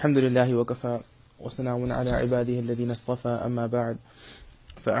الحمد لله وكفى وسلام على عباده الذين اصطفى أما بعد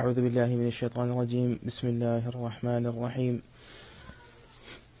فأعوذ بالله من الشيطان الرجيم بسم الله الرحمن الرحيم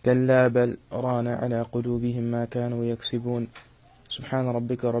كلا بل ران على قلوبهم ما كانوا يكسبون سبحان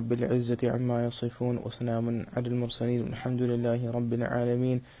ربك رب العزة عما يصفون وسلام على المرسلين والحمد لله رب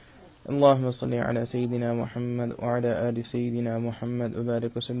العالمين اللهم صل على سيدنا محمد وعلى آل سيدنا محمد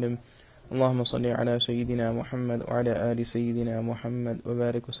وبارك وسلم اللهم صل على سيدنا محمد وعلى آل سيدنا محمد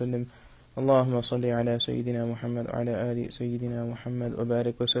وبارك وسلم اللهم صل على سيدنا محمد وعلى آل سيدنا محمد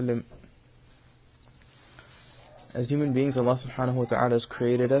وبارك وسلم. As human beings, Allah subhanahu wa ta'ala has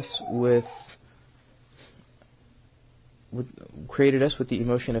created us with the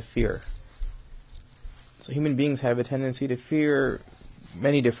emotion of fear. So human beings have a tendency to fear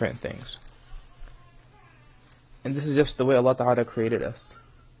many different things. And this is just the way Allah ta'ala created us.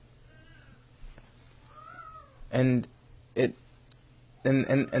 And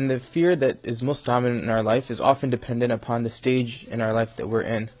the fear that is most dominant in our life is often dependent upon the stage in our life that we're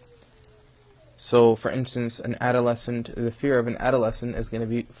in. So, for instance, the fear of an adolescent is going to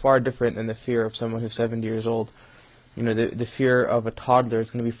be far different than the fear of someone who's 70 years old. You know, the fear of a toddler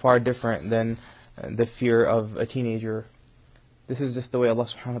is going to be far different than the fear of a teenager. This is just the way Allah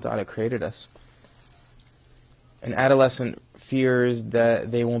subhanahu wa ta'ala created us. An adolescent fears that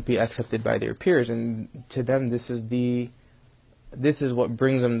they won't be accepted by their peers, and to them this is what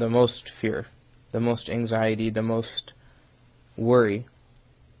brings them the most fear, the most anxiety, the most worry.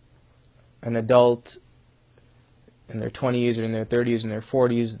 An adult in their 20s or in their 30s and their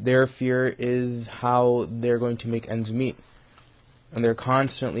 40s, their fear is how they're going to make ends meet. And they're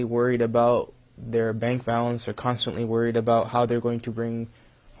constantly worried about their bank balance, they're constantly worried about how they're going to bring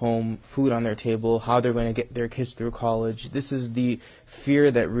home food on their table, how they're going to get their kids through college. This is the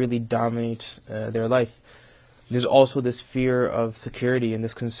fear that really dominates their life. There's also this fear of security and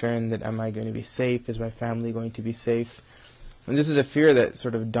this concern that, am I going to be safe? Is my family going to be safe? And this is a fear that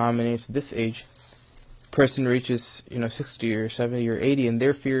sort of dominates this age. Person reaches 60 or 70 or 80 and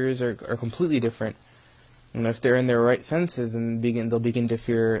their fears are completely different. And if they're in their right senses, and they'll begin to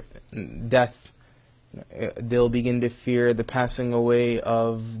fear death. They'll begin to fear the passing away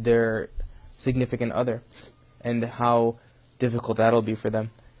of their significant other and how difficult that'll be for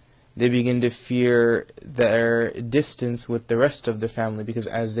them. They begin to fear their distance with the rest of the family, because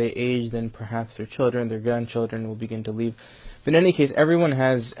as they age, then perhaps their children, their grandchildren will begin to leave. But in any case, everyone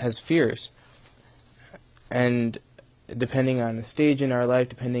has fears. And depending on the stage in our life,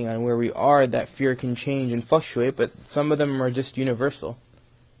 depending on where we are, that fear can change and fluctuate, but some of them are just universal.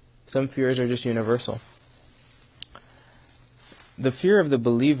 Some fears are just universal. The fear of the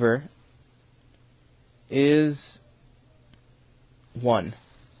believer is one.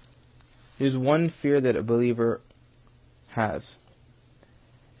 There's one fear that a believer has.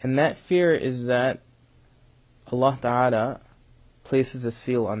 And that fear is that Allah Ta'ala places a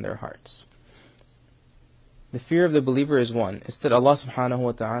seal on their hearts. The fear of the believer is one. It's that Allah Subhanahu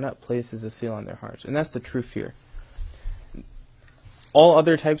wa Ta'ala places a seal on their hearts. And that's the true fear. All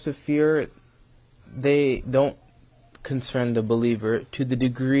other types of fear, they don't concern the believer to the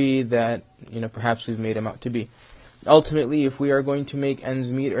degree that, perhaps we've made him out to be. Ultimately, if we are going to make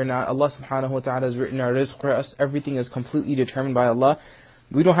ends meet or not, Allah subhanahu wa ta'ala has written our rizq for us. Everything is completely determined by Allah.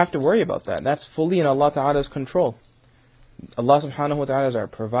 We don't have to worry about that. That's fully in Allah Ta'ala's control. Allah subhanahu wa ta'ala is our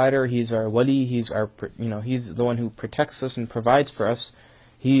provider. He's our wali. He's the one who protects us and provides for us.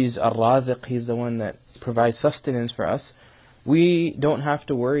 He's ar-raziq. He's the one that provides sustenance for us. We don't have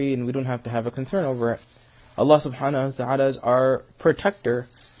to worry and we don't have to have a concern over it. Allah subhanahu wa ta'ala is our protector,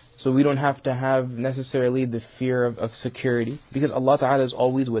 so we don't have to have necessarily the fear of security, because Allah ta'ala is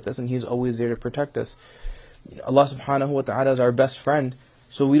always with us and He's always there to protect us. Allah subhanahu wa ta'ala is our best friend,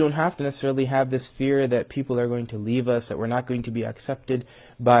 so we don't have to necessarily have this fear that people are going to leave us, that we're not going to be accepted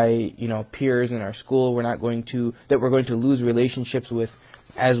by peers in our school, that we're going to lose relationships with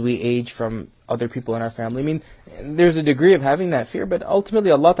as we age from other people in our family. I mean, there's a degree of having that fear, but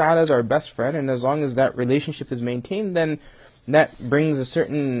ultimately Allah Ta'ala is our best friend, and as long as that relationship is maintained, then that brings a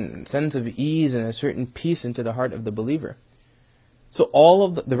certain sense of ease and a certain peace into the heart of the believer. So all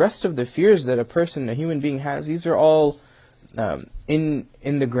of the rest of the fears that a human being has, these are all, in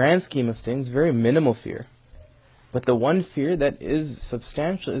the grand scheme of things, very minimal fear. But the one fear that is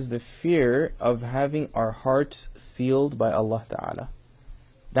substantial is the fear of having our hearts sealed by Allah Ta'ala.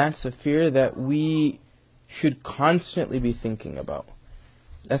 That's a fear that we should constantly be thinking about.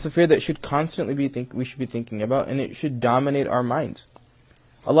 That's a fear that we should be thinking about, and it should dominate our minds.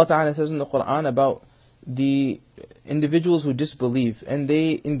 Allah Ta'ala says in the Quran about the individuals who disbelieve, and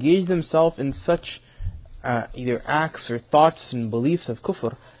they engage themselves in such either acts or thoughts and beliefs of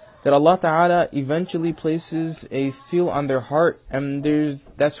kufr, that Allah Ta'ala eventually places a seal on their heart, and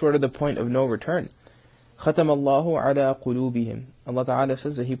that's sort of the point of no return. ختم الله على قلوبهم. Allah Ta'ala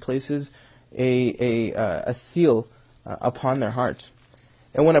says that He places a seal upon their hearts.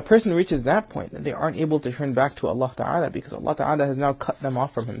 And when a person reaches that point, they aren't able to turn back to Allah Ta'ala, because Allah Ta'ala has now cut them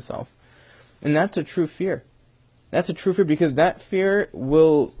off from Himself. And that's a true fear. That's a true fear, because that fear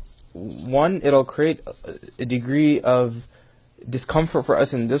will, one, it'll create a degree of discomfort for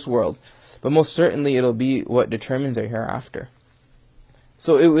us in this world, but most certainly it'll be what determines our hereafter.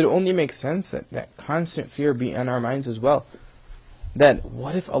 So it would only make sense that constant fear be in our minds as well. That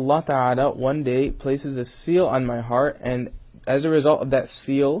what if Allah Ta'ala one day places a seal on my heart, and as a result of that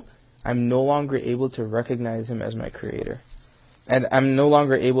seal, I'm no longer able to recognize Him as my creator. And I'm no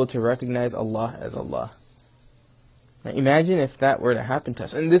longer able to recognize Allah as Allah. Now imagine if that were to happen to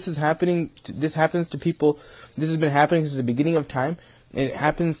us. And this happens to people, this has been happening since the beginning of time. It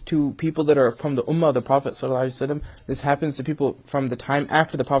happens to people that are from the Ummah of the Prophet ﷺ. This happens to people from the time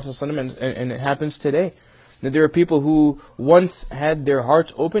after the Prophet ﷺ, and it happens today. That there are people who once had their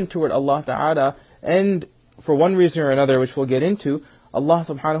hearts open toward Allah Ta'ala, and for one reason or another, which we'll get into, Allah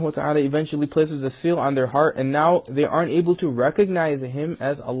Subhanahu wa Ta'ala eventually places a seal on their heart, and now they aren't able to recognize Him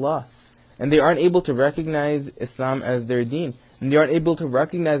as Allah. And they aren't able to recognize Islam as their deen. And they aren't able to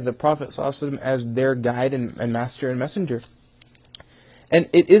recognize the Prophet ﷺ as their guide and master and messenger. And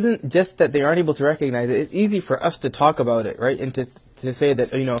it isn't just that they aren't able to recognize it. It's easy for us to talk about it, right? And to say that,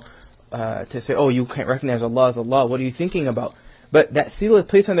 to say, oh, you can't recognize Allah as Allah. What are you thinking about? But that seal is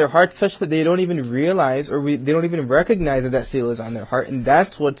placed on their heart such that they don't even realize, or they don't even recognize that seal is on their heart. And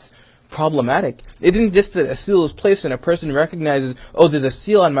that's what's problematic. It isn't just that a seal is placed and a person recognizes, oh, there's a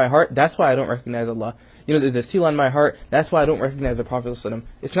seal on my heart, that's why I don't recognize Allah. There's a seal on my heart, that's why I don't recognize the Prophet ﷺ.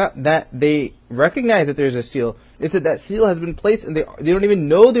 It's not that they recognize that there's a seal. It's that seal has been placed, and they don't even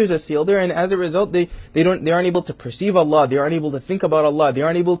know there's a seal there, and as a result, they aren't able to perceive Allah, they aren't able to think about Allah, they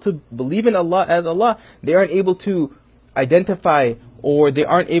aren't able to believe in Allah as Allah, they aren't able to identify, or they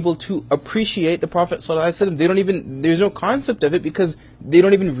aren't able to appreciate the Prophet ﷺ. There's no concept of it, because they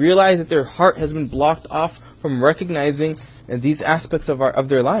don't even realize that their heart has been blocked off from recognizing these aspects of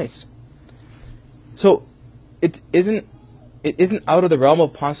their lives. So it isn't out of the realm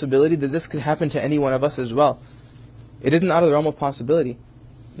of possibility that this could happen to any one of us as well. It isn't out of the realm of possibility.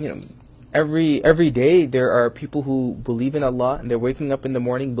 Every day there are people who believe in Allah, and they're waking up in the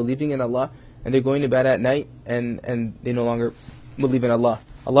morning believing in Allah, and they're going to bed at night and they no longer believe in Allah.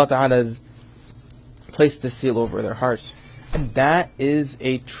 Allah Ta'ala has placed the seal over their hearts. And that is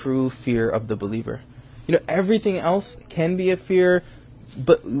a true fear of the believer. Everything else can be a fear,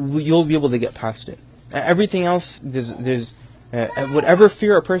 but you'll be able to get past it. Everything else, there's whatever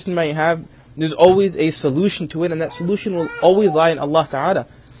fear a person might have, there's always a solution to it, and that solution will always lie in Allah Ta'ala.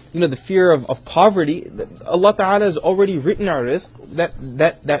 The fear of poverty, Allah Ta'ala has already written our rizq,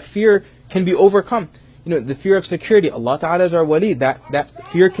 that fear can be overcome. The fear of security, Allah Ta'ala is our wali, that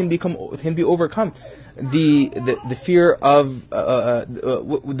fear can be overcome. The fear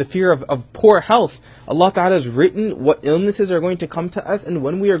of poor health, Allah Ta'ala has written what illnesses are going to come to us and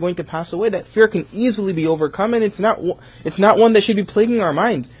when we are going to pass away. That fear can easily be overcome, and it's not one that should be plaguing our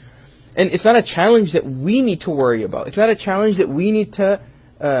mind. And it's not a challenge that we need to worry about. It's not a challenge that we need to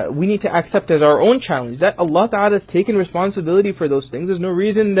accept as our own challenge. That Allah Ta'ala has taken responsibility for those things. There's no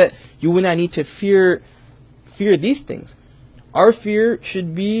reason that you and I need to fear these things. Our fear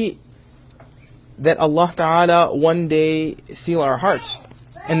should be that Allah Ta'ala one day seal our hearts.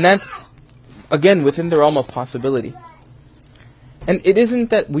 And that's, again, within the realm of possibility. And it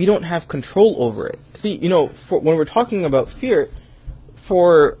isn't that we don't have control over it. See, when we're talking about fear,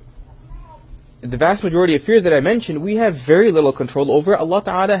 for the vast majority of fears that I mentioned, we have very little control over it. Allah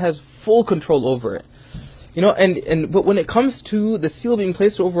Ta'ala has full control over it. But when it comes to the seal being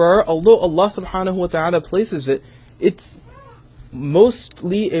placed over our, although Allah Subhanahu wa Ta'ala places it, it's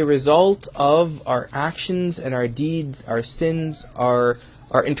mostly a result of our actions and our deeds, our sins, our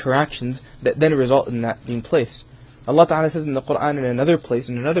interactions that then result in that being placed. Allah Ta'ala says in the Quran in another place,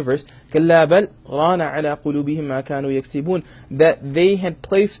 in another verse, كَلَّا بَلْ رَانَ عَلَى قُلُوبِهِمْ مَا كَانُوا يَكْسِبُونَ, that they had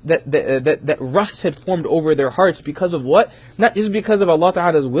placed, that rust had formed over their hearts because of what? Not just because of Allah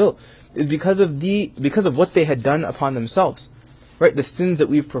Ta'ala's will, it's because of what they had done upon themselves. Right, the sins that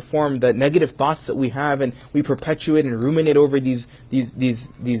we've performed, the negative thoughts that we have, and we perpetuate and ruminate over these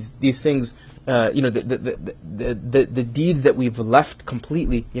things the deeds that we've left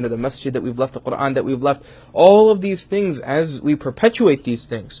completely, the masjid that we've left, the Quran that we've left, all of these things, as we perpetuate these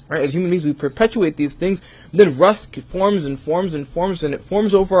things, right? As human beings, we perpetuate these things, then rust forms and forms and forms, and it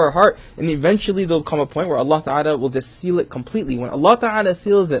forms over our heart, and eventually there'll come a point where Allah Ta'ala will just seal it completely. When Allah Ta'ala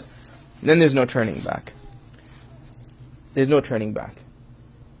seals it, then there's no turning back. There's no turning back.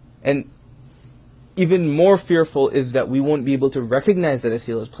 And even more fearful is that we won't be able to recognize that a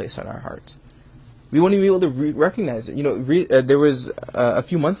seal is placed on our hearts. We won't even be able to recognize it. There was a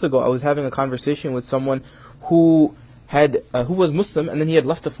few months ago, I was having a conversation with someone who was Muslim, and then he had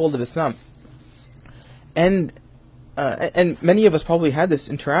left the fold of Islam. And many of us probably had this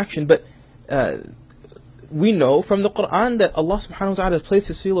interaction, but we know from the Quran that Allah subhanahu wa ta'ala has placed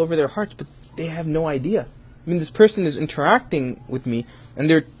a seal over their hearts, but they have no idea. I mean, this person is interacting with me, and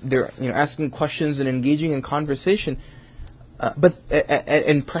they're asking questions and engaging in conversation, but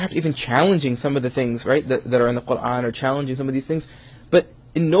perhaps even challenging some of the things, right, that are in the Quran, or challenging some of these things. But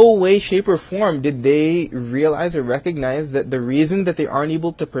in no way, shape, or form did they realize or recognize that the reason that they aren't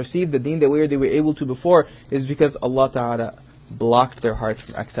able to perceive the deen the way they were able to before is because Allah Ta'ala blocked their hearts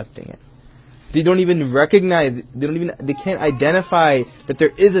from accepting it. They don't even recognize, they can't identify that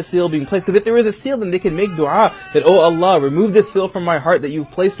there is a seal being placed. Because if there is a seal, then they can make dua that, oh Allah, remove this seal from my heart that you've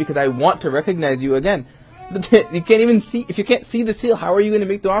placed because I want to recognize you again. You can't even see, if you can't see the seal, how are you going to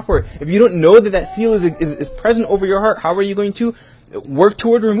make dua for it? If you don't know that seal is present over your heart, how are you going to work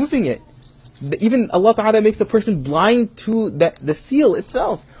toward removing it? Even Allah Ta'ala makes a person blind to the seal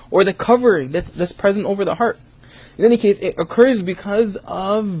itself, or the covering that's present over the heart. In any case, it occurs because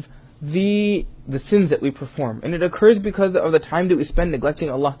of the sins that we perform, and it occurs because of the time that we spend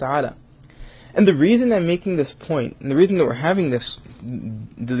neglecting Allah Ta'ala. And the reason I'm making this point, and the reason that we're having this,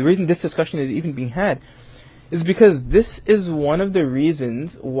 the reason this discussion is even being had, is because this is one of the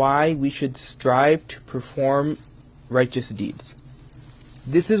reasons why we should strive to perform righteous deeds.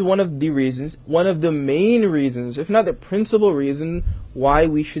 This is one of the reasons, one of the main reasons, if not the principal reason, why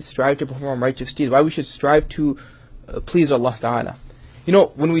we should strive to perform righteous deeds, why we should strive to please Allah Ta'ala.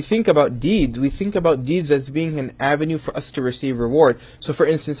 When we think about deeds, we think about deeds as being an avenue for us to receive reward. So for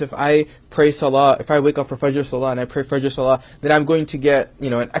instance, if I pray salah, if I wake up for Fajr salah and I pray Fajr salah, then I'm going to get,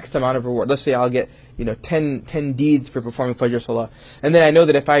 an X amount of reward. Let's say I'll get, 10 deeds for performing Fajr salah. And then I know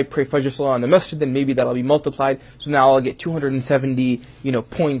that if I pray Fajr salah on the masjid, then maybe that'll be multiplied. So now I'll get 270,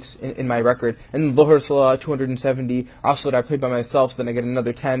 points in my record. And Dhuhr salah, 270. Asr, I prayed by myself, so then I get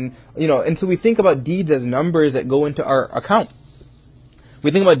another 10. And so we think about deeds as numbers that go into our account. We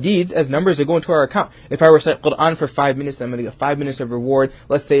think about deeds as numbers that go into our account. If I recite Quran for 5 minutes, I'm going to get 5 minutes of reward.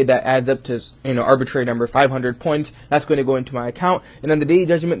 Let's say that adds up to, arbitrary number, 500 points. That's going to go into my account. And on the Day of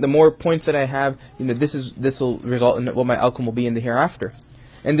Judgment, the more points that I have, this will result in what my outcome will be in the hereafter.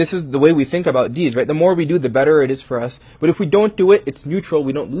 And this is the way we think about deeds, right? The more we do, the better it is for us. But if we don't do it, it's neutral.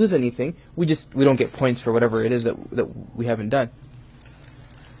 We don't lose anything. We don't get points for whatever it is that we haven't done.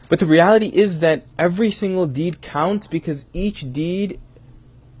 But the reality is that every single deed counts, because each deed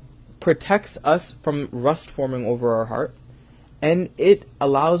protects us from rust forming over our heart, and it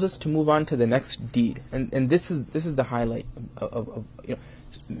allows us to move on to the next deed. And this is the highlight of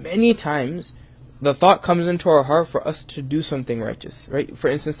many times the thought comes into our heart for us to do something righteous, right? For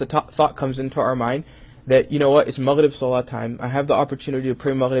instance, the thought comes into our mind that, it's Maghrib Salah time, I have the opportunity to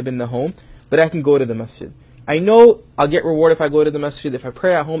pray Maghrib in the home, but I can go to the masjid. I know I'll get reward if I go to the masjid. If I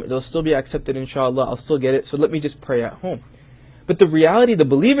pray at home, it'll still be accepted, inshallah, I'll still get it, so let me just pray at home. But the reality, the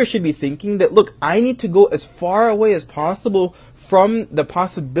believer should be thinking that, look, I need to go as far away as possible from the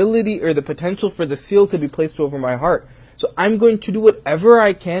possibility or the potential for the seal to be placed over my heart. So I'm going to do whatever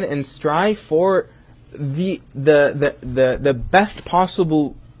I can and strive for the best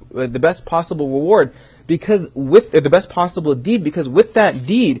possible reward, because with the best possible deed, because with that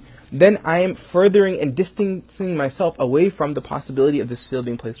deed, then I am furthering and distancing myself away from the possibility of the seal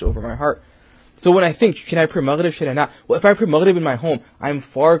being placed over my heart. So when I think, should I pray Maghrib, should I not? Well, if I pray Maghrib in my home, I'm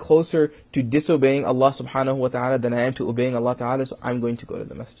far closer to disobeying Allah subhanahu wa ta'ala than I am to obeying Allah ta'ala, so I'm going to go to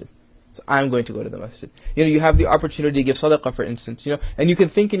the masjid. You have the opportunity to give sadaqah, for instance, and you can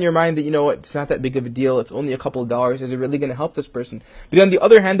think in your mind that, it's not that big of a deal, it's only a couple of dollars, is it really going to help this person? But on the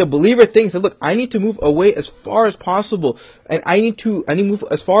other hand, the believer thinks that, look, I need to move away as far as possible, and I need to move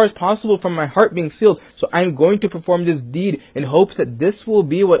as far as possible from my heart being sealed, so I'm going to perform this deed in hopes that this will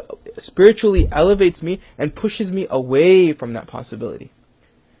be what spiritually elevates me and pushes me away from that possibility.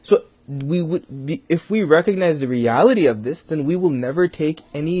 So if we recognize the reality of this, then we will never take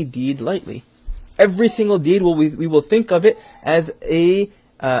any deed lightly. Every single deed we will think of it as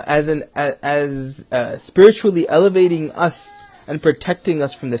spiritually elevating us and protecting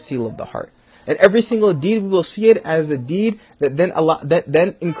us from the seal of the heart. And every single deed, we will see it as a deed that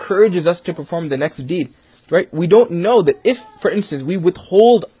then encourages us to perform the next deed. Right? We don't know that if, for instance, we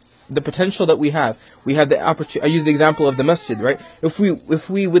withhold the potential that we have the opportunity. I use the example of the masjid, right? If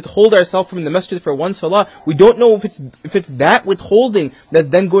we withhold ourselves from the masjid for one salah, we don't know if it's that withholding that's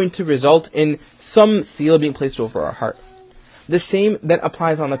then going to result in some seal being placed over our heart. The same that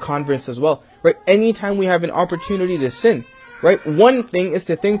applies on the converts as well, right? Anytime we have an opportunity to sin, right? One thing is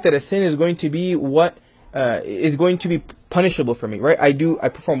to think that a sin is going to be is going to be punishable for me, right? I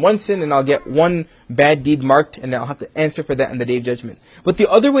perform one sin and I'll get one bad deed marked and I'll have to answer for that on the Day of Judgment. But the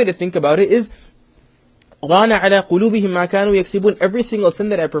other way to think about it is, every single sin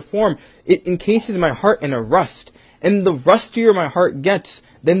that I perform, it encases my heart in a rust. And the rustier my heart gets,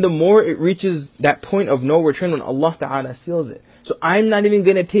 then the more it reaches that point of no return when Allah Ta'ala seals it. So I'm not even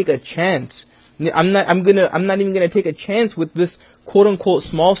going to take a chance. I'm not even going to take a chance with this quote-unquote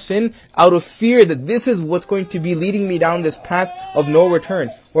small sin out of fear that this is what's going to be leading me down this path of no return,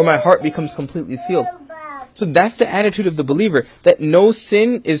 where my heart becomes completely sealed. So that's the attitude of the believer, that no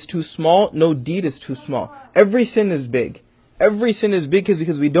sin is too small, no deed is too small. Every sin is big. Every sin is big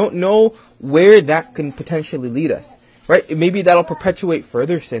because we don't know where that can potentially lead us, right? Maybe that'll perpetuate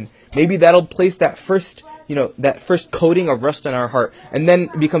further sin. Maybe that'll place that first coating of rust on our heart, and then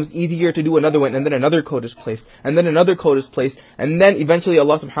it becomes easier to do another one, and then another coat is placed, and then another coat is placed, and then eventually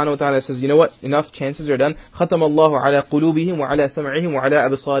Allah subhanahu wa ta'ala says, you know what, enough, chances are done. خَتَمَ اللَّهُ عَلَى قُلُوبِهِمْ وَعَلَى سَمْعِهِمْ وَعَلَى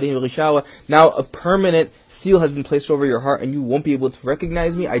أَبْصَارِهِمْ غِشَاوَةٌ. Now a permanent seal has been placed over your heart, and you won't be able to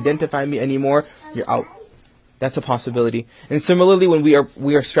recognize me, identify me anymore. You're out. That's a possibility. And similarly, when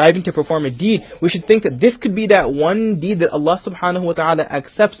we are striving to perform a deed, we should think that this could be that one deed that Allah subhanahu wa ta'ala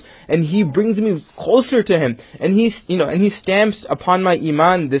accepts, and He brings me closer to Him, and He stamps upon my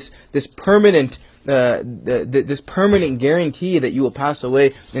iman this permanent this permanent guarantee that you will pass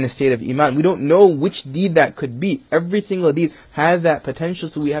away in a state of iman. We don't know which deed that could be. Every single deed has that potential,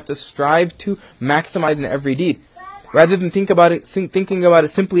 so we have to strive to maximize in every deed, rather than thinking about it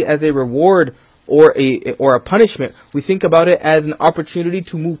simply as a reward or a punishment. We think about it as an opportunity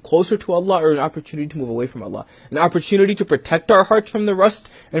to move closer to Allah, or an opportunity to move away from Allah. An opportunity to protect our hearts from the rust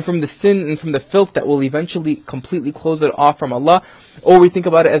and from the sin and from the filth that will eventually completely close it off from Allah. Or we think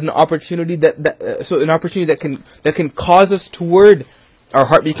about it as an opportunity that can cause us toward our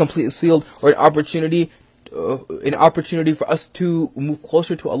heart be completely sealed, or an opportunity for us to move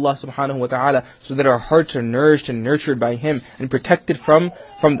closer to Allah subhanahu wa ta'ala, so that our hearts are nourished and nurtured by Him and protected from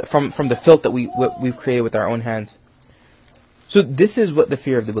the filth that we've created with our own hands. So this is what the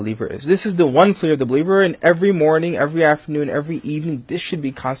fear of the believer is. This is the one fear of the believer, and every morning, every afternoon, every evening, this should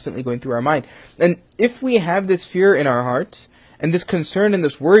be constantly going through our mind. And if we have this fear in our hearts, and this concern and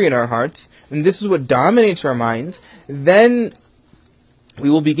this worry in our hearts, and this is what dominates our minds, then we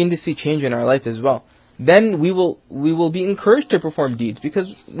will begin to see change in our life as well. Then we will be encouraged to perform deeds,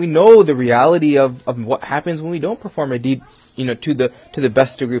 because we know the reality of what happens when we don't perform a deed, to the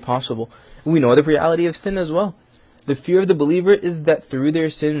best degree possible. We know the reality of sin as well. The fear of the believer is that through their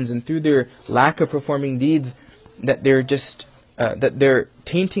sins and through their lack of performing deeds, that they're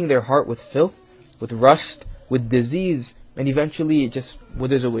tainting their heart with filth, with rust, with disease, and eventually it just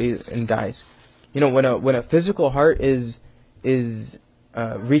withers away and dies. When a physical heart reaches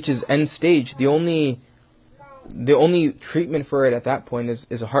end stage, the only treatment for it at that point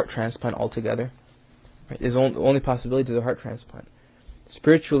is a heart transplant altogether. Right? The only possibility is a heart transplant.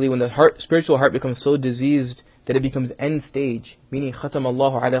 Spiritually, when the spiritual heart becomes so diseased that it becomes end stage, meaning khatam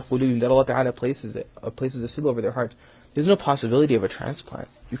Allahu ala qulubihim, that Allah Ta'ala places a seal over their heart, there's no possibility of a transplant.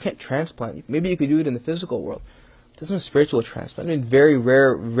 You can't transplant. Maybe you could do it in the physical world. There's no spiritual transplant. Very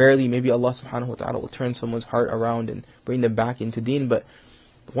rarely, maybe Allah subhanahu wa ta'ala will turn someone's heart around and bring them back into deen, but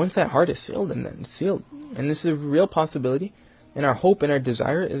once that heart is sealed, and then it's sealed. And this is a real possibility, and our hope and our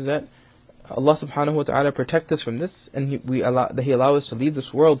desire is that Allah subhanahu wa ta'ala protect us from this, and He allow us to leave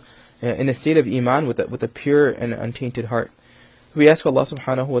this world in a state of iman with a pure and untainted heart. We ask Allah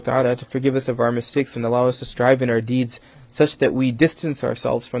subhanahu wa ta'ala to forgive us of our mistakes and allow us to strive in our deeds such that we distance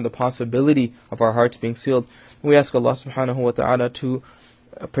ourselves from the possibility of our hearts being sealed. We ask Allah subhanahu wa ta'ala to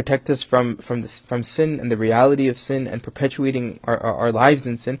protect us from sin and the reality of sin and perpetuating our lives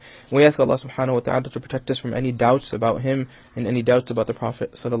in sin. We ask Allah subhanahu wa ta'ala to protect us from any doubts about Him and any doubts about the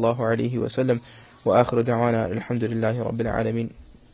Prophet sallallahu alaihi wasallam. Wa akhiru da'wana alhamdulillahi rabbil alameen.